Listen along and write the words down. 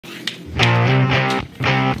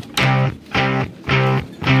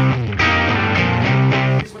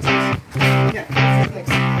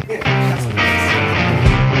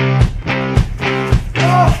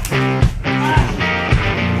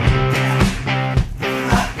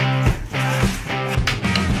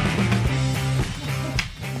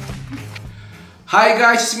Hi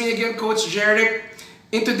guys, it's me again, Coach Jeric.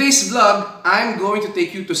 In today's vlog, I'm going to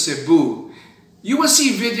take you to Cebu. You will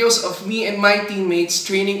see videos of me and my teammates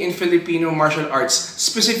training in Filipino martial arts,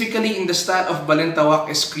 specifically in the style of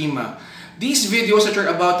Balintawak Eskrima. These videos that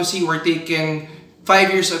you're about to see were taken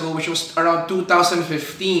 5 years ago, which was around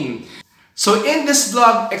 2015. So in this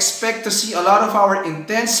vlog, expect to see a lot of our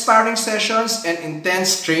intense sparring sessions and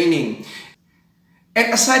intense training.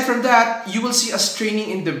 And aside from that, you will see us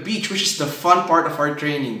training in the beach, which is the fun part of our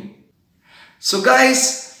training. So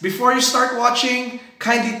guys, before you start watching,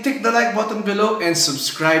 kindly click the like button below and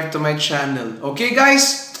subscribe to my channel. Okay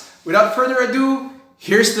guys, without further ado,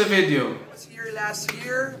 here's the video. I was here last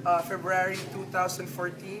year, February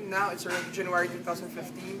 2014. Now it's around January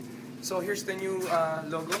 2015. So here's the new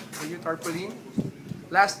logo, the new tarpaulin.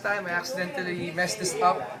 Last time I accidentally messed this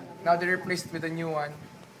up. Now they replaced it with a new one.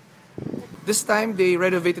 This time they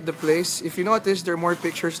renovated the place. If you notice, there are more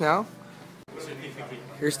pictures now.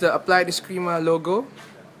 Here's the Applied Eskrima logo.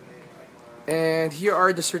 And here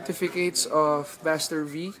are the certificates of Master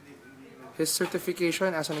V. His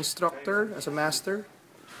certification as an instructor, as a master.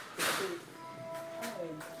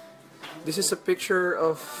 This is a picture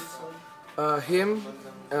of him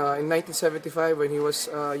in 1975 when he was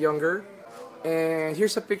younger. And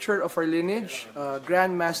here's a picture of our lineage,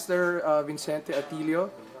 Grand Master Vicente Atilio.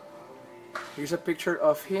 Here's a picture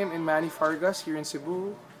of him and Manny Fargas here in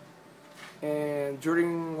Cebu. And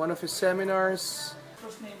during one of his seminars,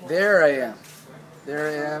 there I am. There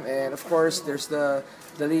I am. And of course, there's the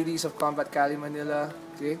ladies of Combat Kali Manila.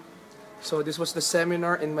 Okay. So this was the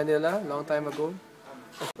seminar in Manila a long time ago.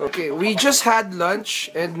 Okay, we just had lunch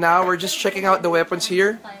and now we're just checking out the weapons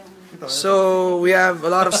here. So we have a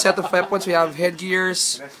lot of set of weapons. We have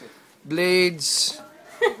headgears, blades,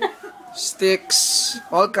 sticks,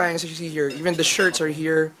 all kinds as you see here. Even the shirts are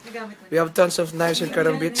here. We have tons of knives and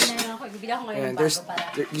karambits. And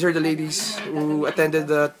these are the ladies who attended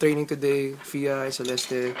the training today. Fia,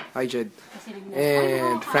 Celeste, Ijed,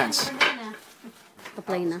 and France.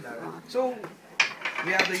 So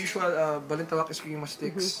we have the usual Balintawak Eskrima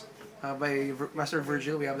sticks by Master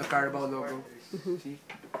Virgil. We have the Carabao logo. See?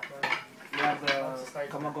 We have the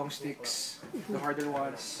Kamagong sticks, the harder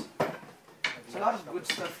ones. There's a lot of good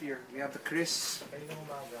stuff here. We have the Chris.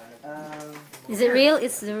 Is it real?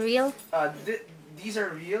 It's the real? These are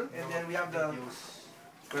real, and then we have the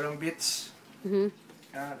karambits. We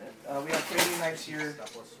have training knives here.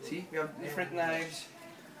 See, we have different knives.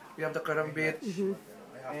 We have the karambit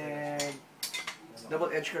and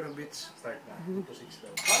double-edged karambits. A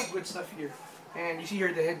lot of good stuff here. And you see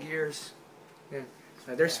here the headgears. Yeah.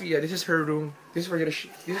 There's Fia. This is her room. This is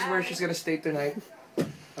where she's gonna stay tonight.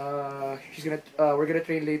 We're gonna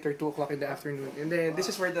train later, 2 o'clock in the afternoon. And then this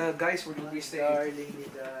is where the guys will be staying.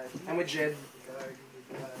 I'm with Jed.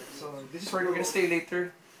 So this is where we're gonna stay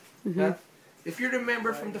later. If you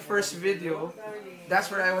remember from the first video, that's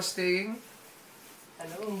where I was staying.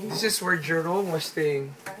 This is where Jerome was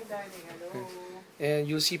staying. And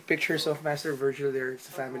you'll see pictures of Master Virgil there. It's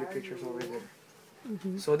the family pictures over there.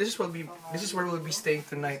 So this is where we'll be staying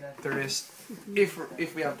tonight to rest,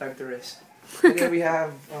 if we have time to rest. And then we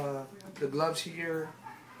have the gloves here,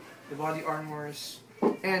 the body armors,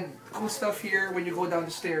 and cool stuff here when you go down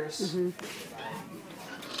the stairs. You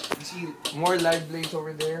see more live blades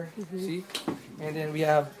over there, see? And then we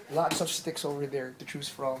have lots of sticks over there to choose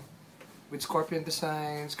from. With scorpion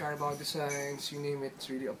designs, Carabao designs, you name it, it's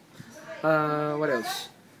really up. What else?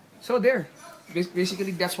 So there.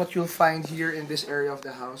 Basically, that's what you'll find here in this area of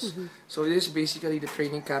the house. So this is basically the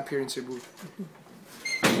training camp here in Cebu.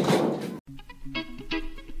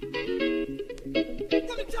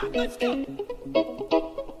 Let's go.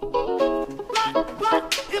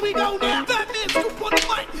 Here we go now. Batman scoop on the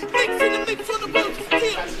mic. Mix in the mix on the road.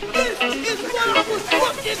 This is what I was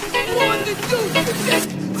fucking born to do.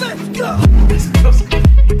 Let's go.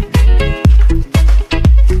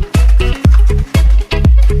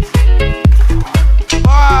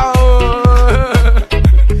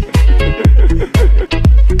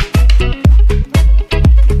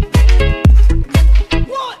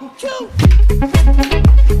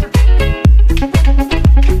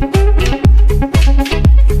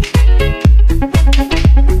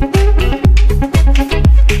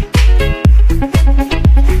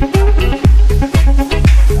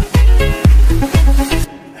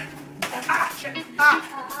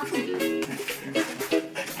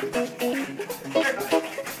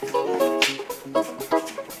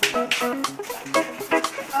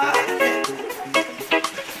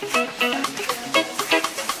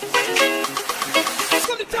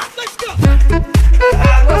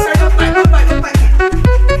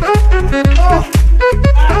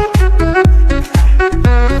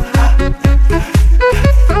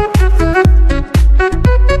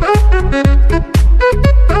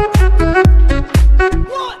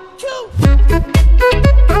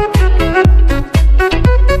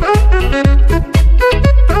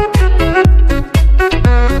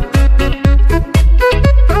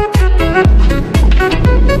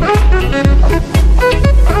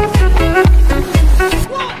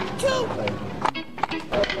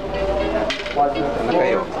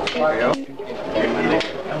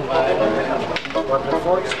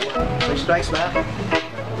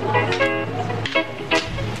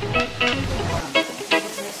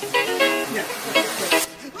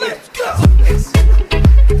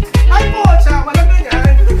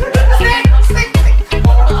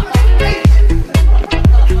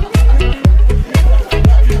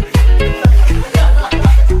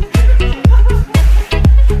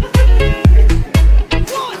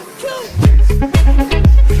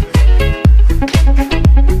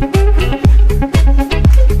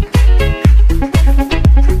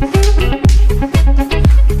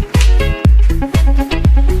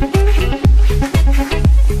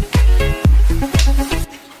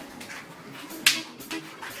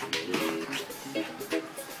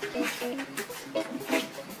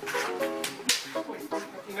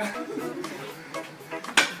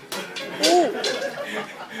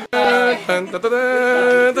 And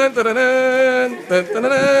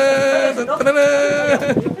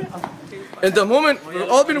the moment we've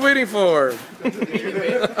all been waiting for. Main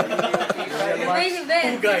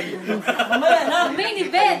event. Main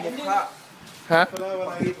event. Ha?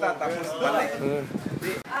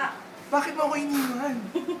 Bakit mo ako iniwan?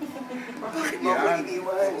 Bakit mo ako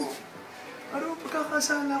iniwan? Ano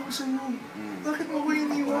pagkakasala ko sa iyo? Bakit mo ako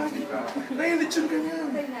iniwan? Ngayon, lechon ka niya.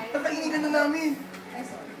 Nakainin ka na namin.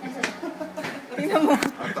 Tingnan mo.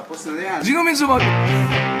 Tapos na yan. Sino min sumag?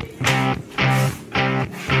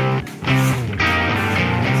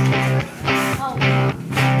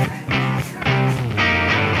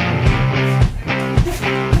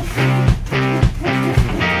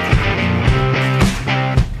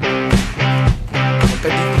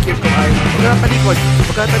 Pagkatitikip ko ay pagkatalikod.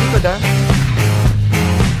 Pagkatalikod ha.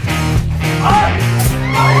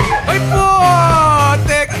 Ay po!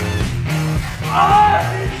 Teka!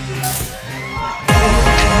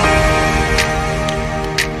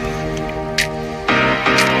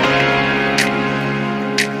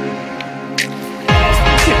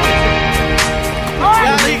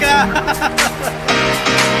 Yari ka!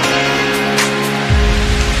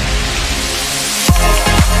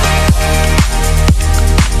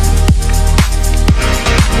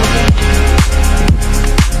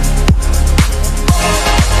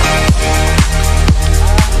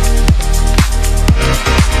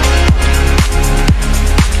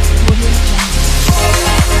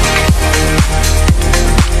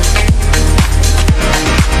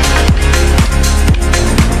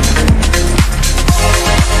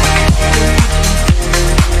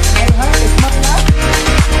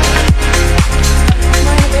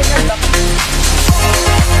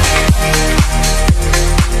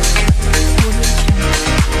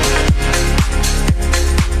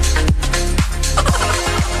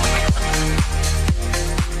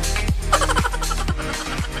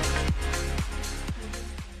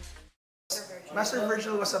 Master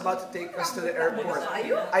Virgil was about to take us to the airport.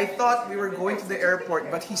 I thought we were going to the airport,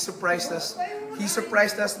 but he surprised us. He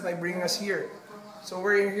surprised us by bringing us here. So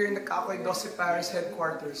we're here in the Cacoy Doce Paris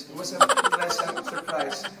headquarters. It was a pleasant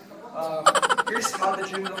surprise. Here's how the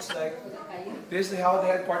gym looks like. This is how the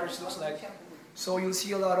headquarters looks like. So you'll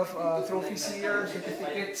see a lot of trophies here,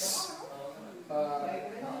 certificates,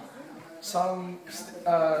 some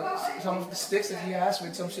of the sticks that he has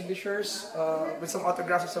with some signatures, with some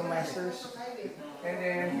autographs of some masters. And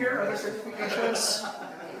then here are the certifications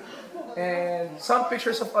and some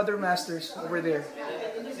pictures of other masters over there.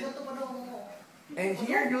 And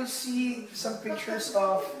here you'll see some pictures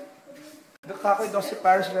of the Cacoy Doce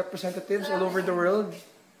Paris representatives all over the world.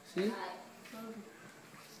 See?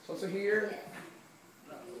 It's also here.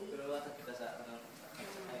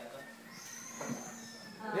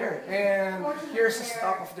 There, and here's the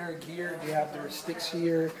stock of their gear. They have their sticks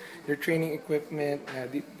here, their training equipment.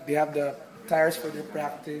 They have the tires for their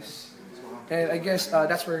practice. And I guess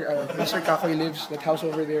that's where Master Cacoy lives, that house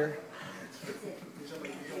over there.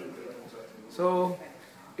 So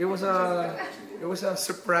it was a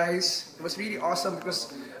surprise. It was really awesome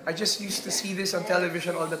because I just used to see this on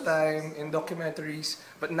television all the time in documentaries,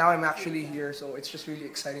 but now I'm actually here, so it's just really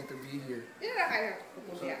exciting to be here.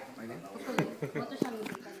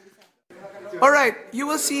 All right, you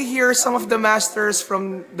will see here some of the masters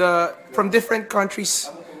from different countries.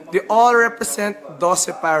 They all represent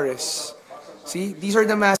Doce Paris. See, these are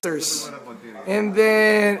the masters. And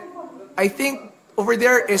then I think over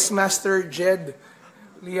there is Master Jed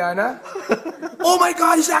Liana. Oh my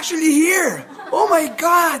God, he's actually here! Oh my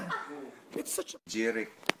God! It's such a...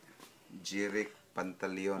 Jirik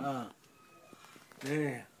Pantaleon.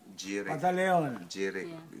 Jirik. Pantaleon.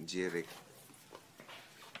 Jirik.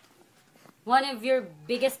 One of your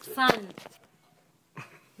biggest fan.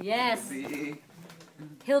 Yes.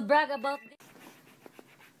 He'll brag about this.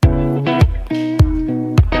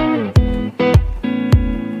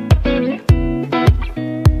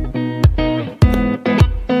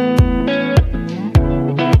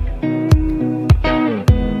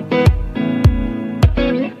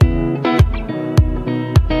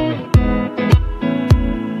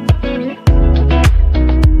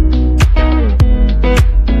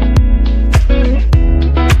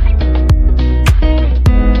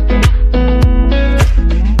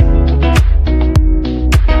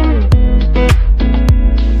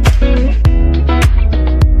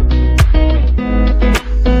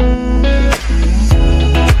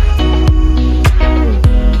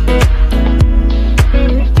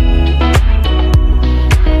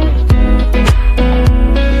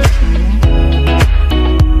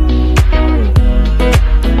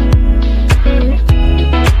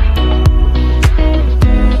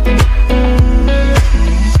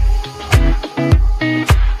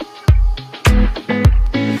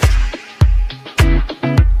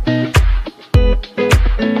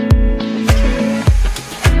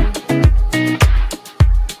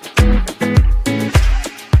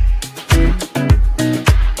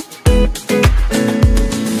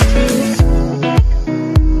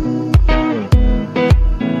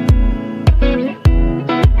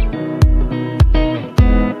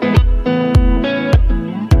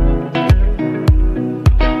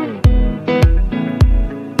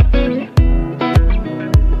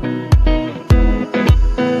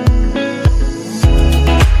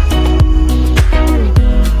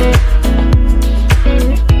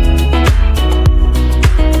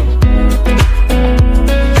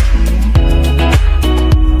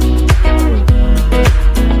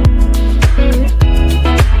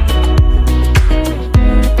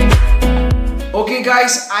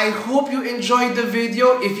 enjoyed the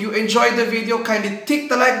video. If you enjoyed the video, kindly click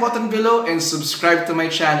the like button below and subscribe to my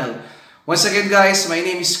channel. Once again guys, my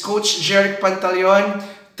name is Coach Jeric Pantaleon.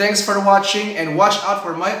 Thanks for watching and watch out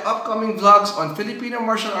for my upcoming vlogs on Filipino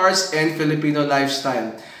martial arts and Filipino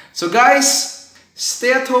lifestyle. So guys,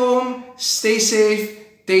 stay at home, stay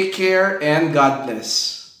safe, take care, and God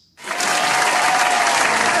bless.